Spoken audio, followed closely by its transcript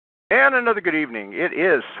And another good evening. It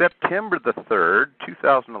is September the 3rd,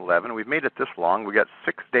 2011. We've made it this long. We got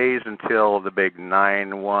 6 days until the big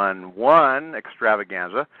 9/11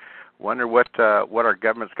 extravaganza. Wonder what our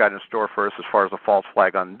government's got in store for us as far as a false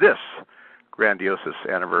flag on this grandiose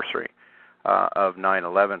anniversary of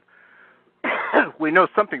 9/11. We know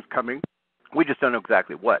something's coming. We just don't know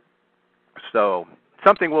exactly what. So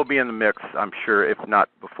something will be in the mix, I'm sure, if not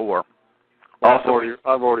before. I've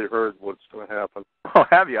already heard what's going to happen. Oh,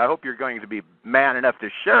 have you? I hope you're going to be man enough to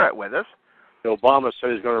share it with us. Obama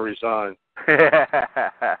said he's going to resign.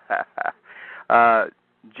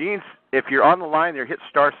 Gene, if you're on the line there, hit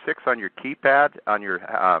 *6 on your keypad on your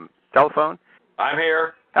telephone. I'm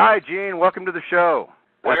here. Hi, Gene. Welcome to the show.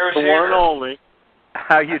 That's the one and only.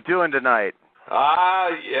 How you doing tonight?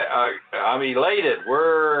 I'm elated.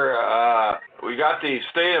 We got the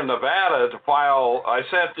state of Nevada to file. I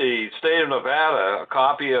sent the state of Nevada a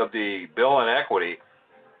copy of the bill in equity,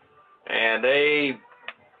 and they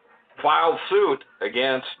filed suit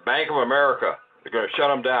against Bank of America. They're going to shut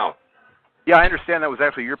them down. Yeah, I understand that was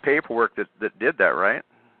actually your paperwork that did that, right?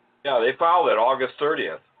 Yeah, they filed it August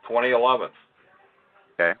 30th, 2011.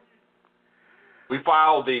 Okay. We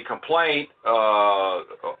filed the complaint about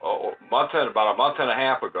a month and a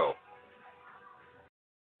half ago.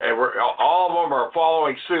 And all of them are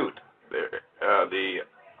following suit. The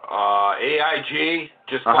AIG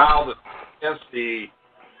just filed against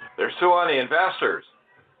they're suing the investors.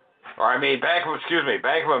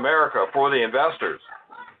 Bank of America for the investors.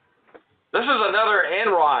 This is another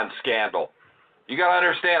Enron scandal. You got to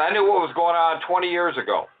understand, I knew what was going on 20 years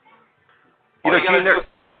ago.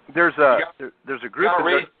 There's a group.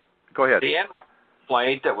 Go ahead. The Enron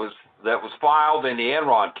complaint that was filed in the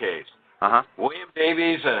Enron case. William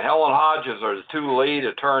Davies and Helen Hodges are the two lead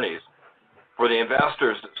attorneys for the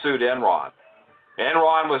investors that sued Enron.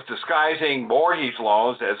 Enron was disguising mortgage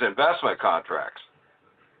loans as investment contracts.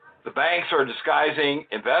 The banks are disguising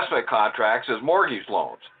investment contracts as mortgage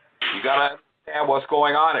loans. You got to understand what's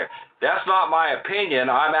going on here. That's not my opinion.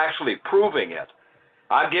 I'm actually proving it.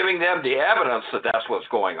 I'm giving them the evidence that that's what's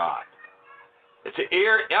going on. It's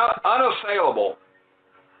unassailable.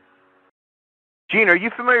 Gene, are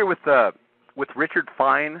you familiar with Richard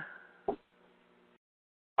Fine?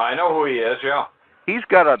 I know who he is, yeah. He's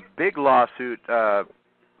got a big lawsuit,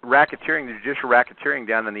 racketeering, the judicial racketeering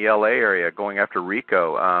down in the L.A. area going after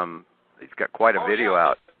RICO. He's got quite a video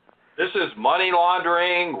out. This is money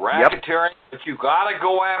laundering, racketeering, but you got to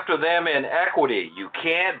go after them in equity. You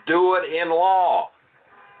can't do it in law.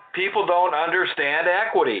 People don't understand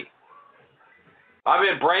equity. I've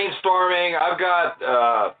been brainstorming. I've got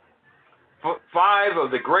 5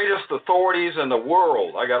 of the greatest authorities in the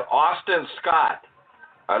world. I got Austin Scott.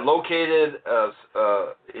 I located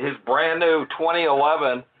his brand new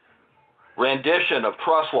 2011 rendition of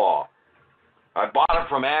trust law. I bought it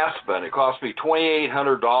from Aspen. It cost me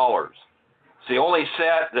 $2,800. It's the only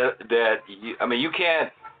set you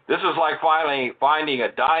can't. This is like finding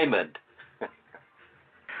a diamond.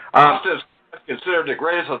 Austin is considered the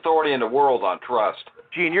greatest authority in the world on trust.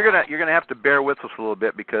 Gene, you're gonna have to bear with us a little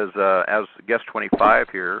bit because as guest 25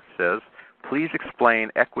 here says, please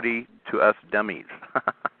explain equity to us dummies.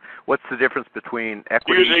 What's the difference between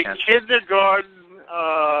equity using kindergarten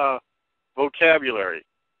vocabulary?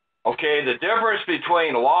 Okay, the difference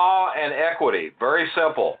between law and equity, very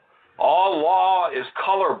simple. All law is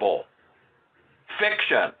colorable.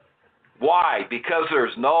 Fiction. Why? Because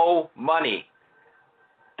there's no money.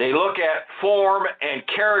 They look at form and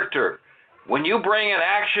character. When you bring an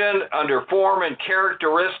action under form and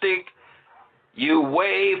characteristic, you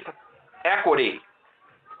waive equity.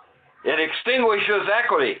 It extinguishes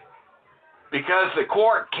equity because the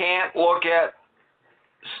court can't look at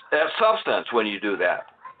substance when you do that.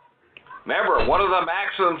 Remember, one of the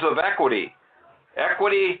maxims of equity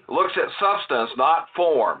looks at substance, not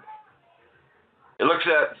form. It looks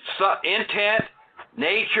at intent,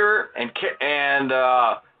 nature, and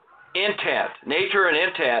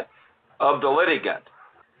intent of the litigant.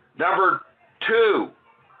 Number 2,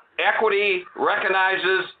 equity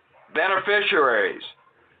recognizes beneficiaries,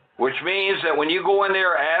 which means that when you go in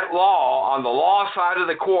there at law, on the law side of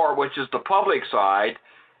the court, which is the public side,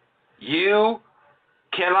 you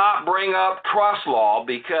cannot bring up trust law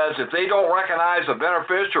because if they don't recognize a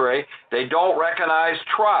beneficiary, they don't recognize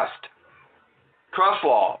trust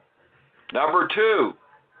law. Number 2,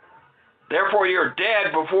 therefore you're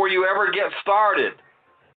dead before you ever get started.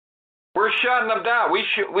 We're shutting them down. We've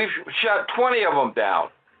shut 20 of them down.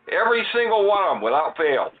 Every single one of them without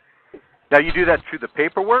fail. Now you do that through the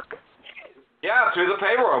paperwork? Yeah, through the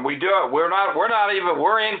paperwork. We do it.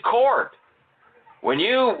 We're in court. When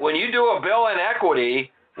you do a bill in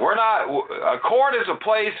equity, We're not. A court is a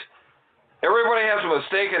place. Everybody has a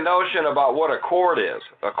mistaken notion about what a court is.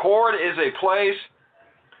 A court is a place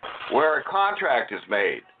where a contract is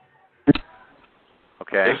made.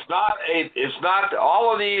 Okay. It's not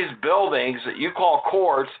all of these buildings that you call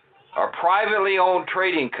courts are privately owned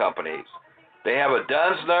trading companies. They have a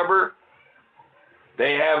DUNS number.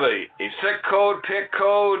 They have a SIC code, PIC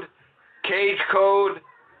code, cage code.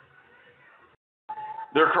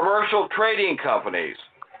 They're commercial trading companies.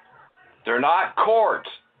 They're not courts.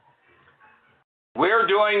 We're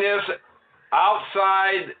doing this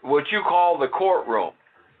outside what you call the courtroom.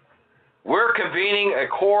 We're convening a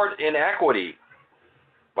court in equity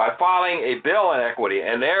by filing a bill in equity,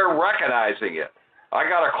 and they're recognizing it. I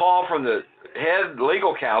got a call from the head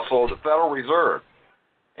legal counsel of the Federal Reserve,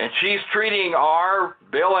 and she's treating our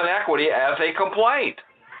bill in equity as a complaint.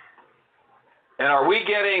 And are we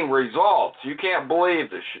getting results? You can't believe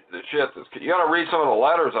the shit. You got to read some of the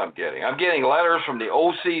letters I'm getting. I'm getting letters from the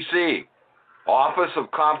OCC, Office of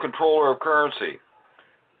Comptroller of Currency,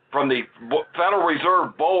 from the Federal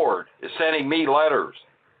Reserve Board is sending me letters.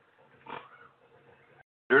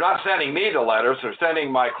 They're not sending me the letters. They're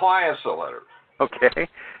sending my clients the letters. Okay.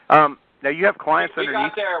 Now you have clients You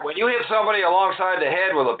underneath. got there. When you hit somebody alongside the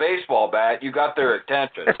head with a baseball bat, you got their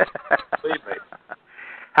attention. Believe me.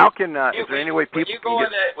 How can is there any way people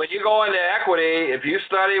when you go into equity, if you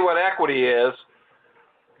study what equity is,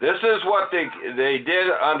 this is what they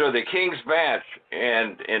did under the King's Bench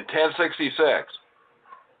in 1066.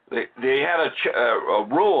 They had a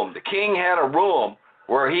room. The king had a room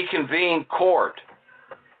where he convened court.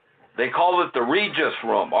 They called it the Regis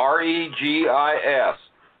Room, R-E-G-I-S.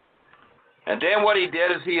 And then what he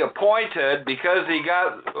did is he appointed, because he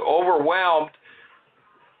got overwhelmed,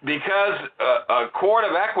 because a court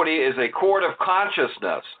of equity is a court of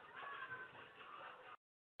consciousness.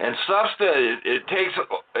 And substance, it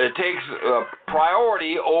takes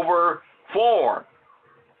priority over form.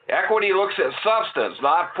 Equity looks at substance,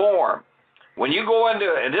 not form. When you go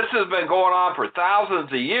into, and this has been going on for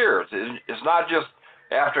thousands of years, it's not just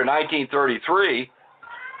after 1933,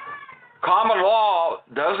 common law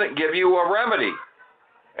doesn't give you a remedy.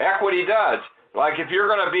 Equity does. Like if you're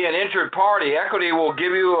going to be an injured party, equity will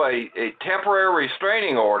give you a temporary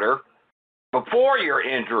restraining order before you're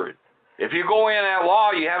injured. If you go in at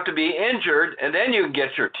law, you have to be injured, and then you can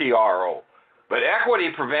get your TRO. But equity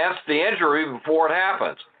prevents the injury before it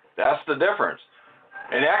happens. That's the difference.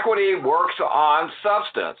 And equity works on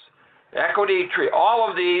substance. All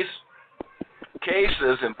of these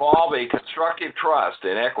cases involve a constructive trust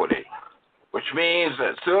in equity, which means that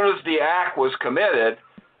as soon as the act was committed,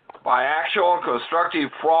 by actual and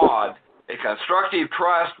constructive fraud, a constructive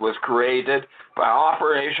trust was created by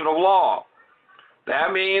operation of law.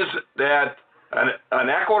 That means that an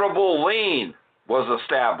equitable lien was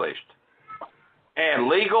established, and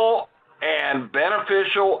legal and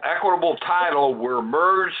beneficial equitable title were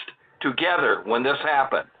merged together when this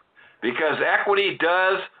happened, because equity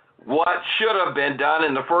does what should have been done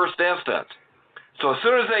in the first instance. So as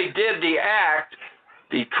soon as they did the act,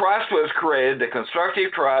 the trust was created, the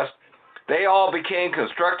constructive trust. They all became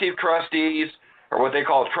constructive trustees, or what they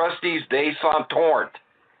call trustees de sentort,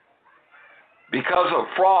 because of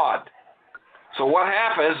fraud. So what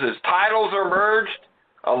happens is titles are merged,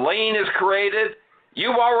 a lien is created.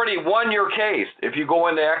 You've already won your case if you go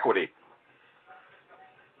into equity.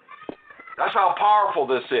 That's how powerful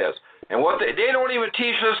this is. And what they don't even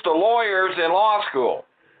teach this to lawyers in law school.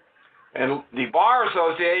 And the Bar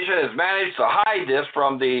Association has managed to hide this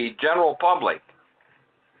from the general public.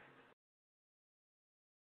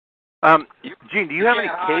 Gene, do you have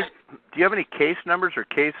any case numbers or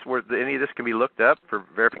case where any of this can be looked up for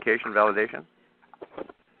verification validation?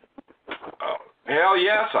 Hell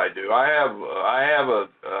yes, I do. I have a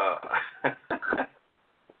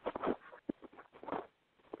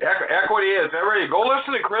equity is every. Go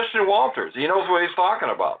listen to Christian Walters. He knows what he's talking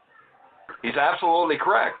about. He's absolutely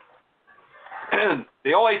correct.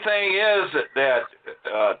 The only thing is that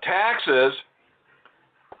taxes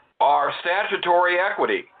are statutory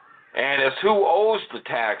equity, and it's who owes the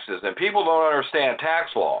taxes, and people don't understand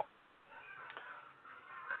tax law.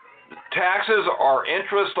 Taxes are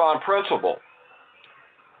interest on principal.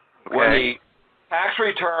 Okay. When the tax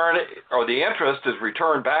return or the interest is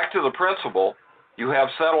returned back to the principal, you have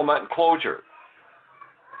settlement and closure.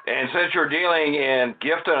 And since you're dealing in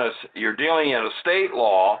you're dealing in estate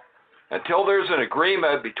law, until there's an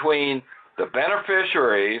agreement between the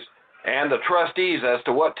beneficiaries and the trustees as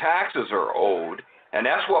to what taxes are owed, and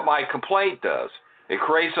that's what my complaint does. It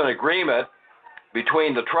creates an agreement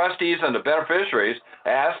between the trustees and the beneficiaries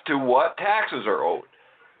as to what taxes are owed.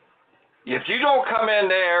 If you don't come in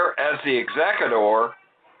there as the executor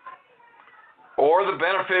or the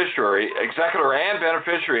beneficiary, executor and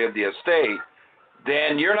beneficiary of the estate,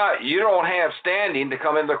 then you don't have standing to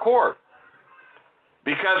come into court.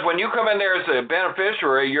 Because when you come in there as a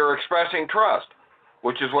beneficiary, you're expressing trust,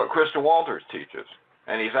 which is what Christian Walters teaches,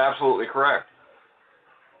 and he's absolutely correct.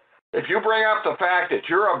 If you bring up the fact that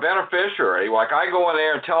you're a beneficiary, like I go in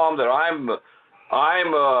there and tell them that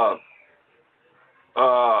I'm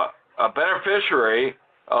a beneficiary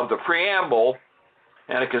of the preamble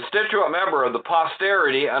and a constituent member of the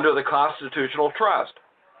posterity under the constitutional trust.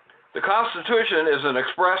 The Constitution is an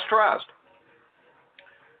express trust.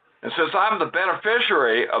 And since I'm the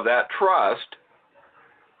beneficiary of that trust,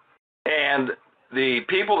 and the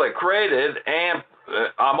people that created, and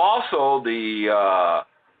I'm also the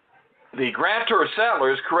grantor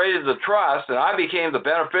settlers created the trust, and I became the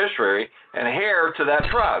beneficiary and heir to that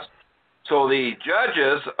trust. So the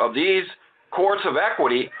judges of these courts of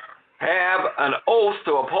equity have an oath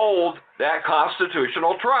to uphold that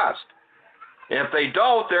constitutional trust. If they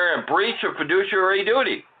don't, they're in breach of fiduciary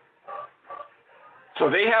duty. So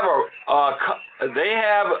they have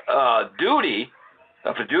a duty,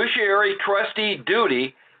 a fiduciary trustee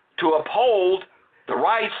duty, to uphold the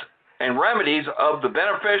rights and remedies of the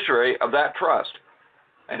beneficiary of that trust.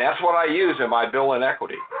 And that's what I use in my bill in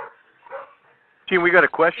equity. Gene, we got a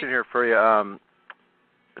question here for you.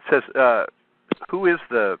 It says, who is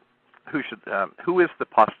the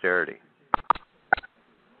posterity?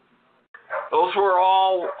 Those were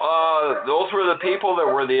the people that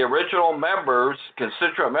were the original members,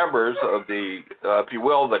 constituent members of the, if you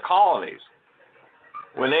will, the colonies.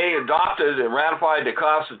 When they adopted and ratified the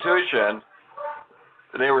Constitution,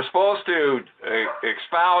 they were supposed to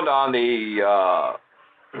expound on the.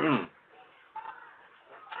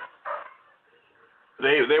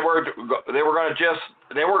 They were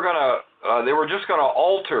just going to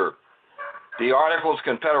alter the Articles of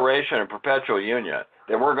Confederation and Perpetual Union.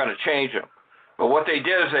 They weren't going to change them. But what they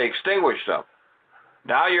did is they extinguished them.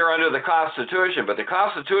 Now you're under the Constitution, but the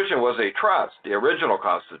Constitution was a trust, the original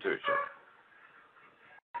Constitution.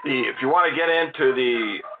 If you want to get into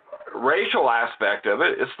the racial aspect of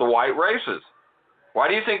it, it's the white races. Why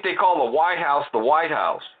do you think they call the White House the White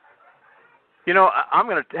House? You know, I'm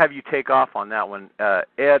going to have you take off on that one.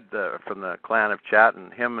 Ed from the clan of Chat,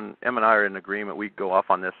 and him and I are in agreement. We go off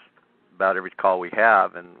on this about every call we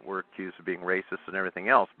have, and we're accused of being racist and everything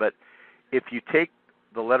else. But if you take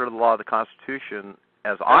the letter of the law of the Constitution,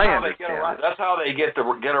 as I understand it, that's how they get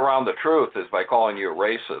around the truth, is by calling you a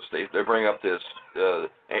racist. They bring up this,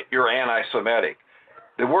 you're anti-Semitic.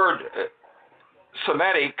 The word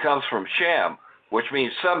Semitic comes from Shem, which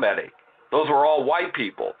means Semitic. Those were all white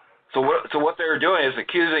people. So what they're doing is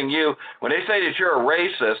accusing you. When they say that you're a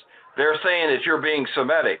racist, they're saying that you're being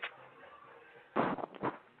Semitic.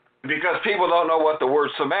 Because people don't know what the word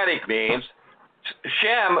Semitic means.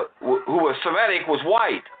 Shem, who was Semitic, was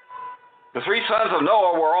white. The three sons of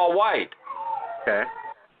Noah were all white. Okay.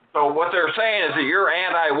 So what they're saying is that you're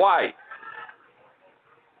anti-white.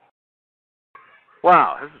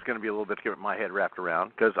 Wow, this is going to be a little bit to get my head wrapped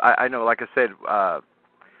around, because I know, like I said, well,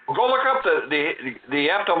 go look up the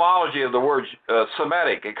etymology of the word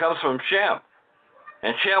Semitic. It comes from Shem,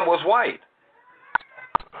 and Shem was white.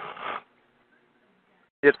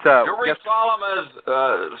 It's you read Solomon's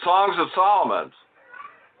Songs of Solomon's.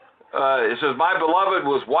 It says, "My beloved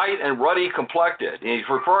was white and ruddy complected." And he's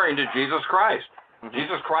referring to Jesus Christ. Mm-hmm.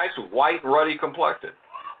 Jesus Christ was white and ruddy complected.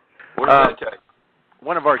 What does that tell you?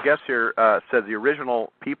 One of our guests here said the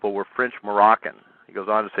original people were French Moroccan. He goes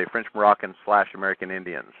on to say French Moroccan / American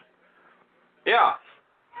Indians. Yeah,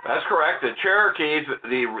 that's correct. The Cherokees,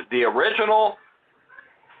 the original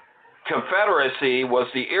confederacy was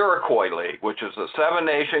the Iroquois League, which is a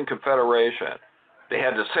 7-nation confederation. They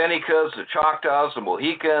had the Senecas, the Choctaws, the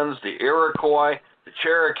Mohicans, the Iroquois, the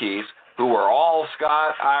Cherokees, who were all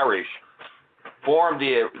Scot-Irish, formed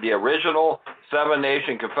the original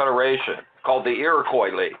 7-nation confederation called the Iroquois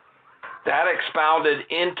League. That expounded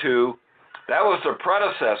into, that was the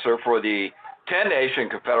predecessor for the 10-nation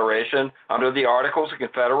confederation under the Articles of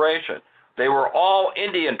Confederation. They were all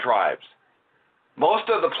Indian tribes. Most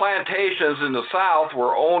of the plantations in the South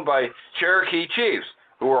were owned by Cherokee chiefs,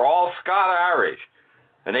 who were all Scot-Irish.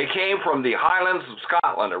 And they came from the Highlands of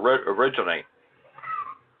Scotland originally.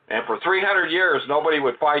 And for 300 years, nobody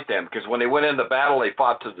would fight them, because when they went into battle, they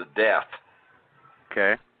fought to the death.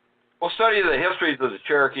 Okay. We'll study the histories of the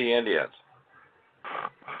Cherokee Indians.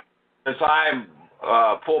 Since I'm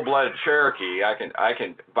full-blooded Cherokee, I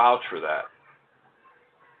can vouch for that.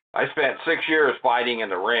 I spent 6 years fighting in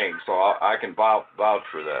the ring, so I can vouch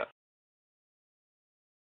for that.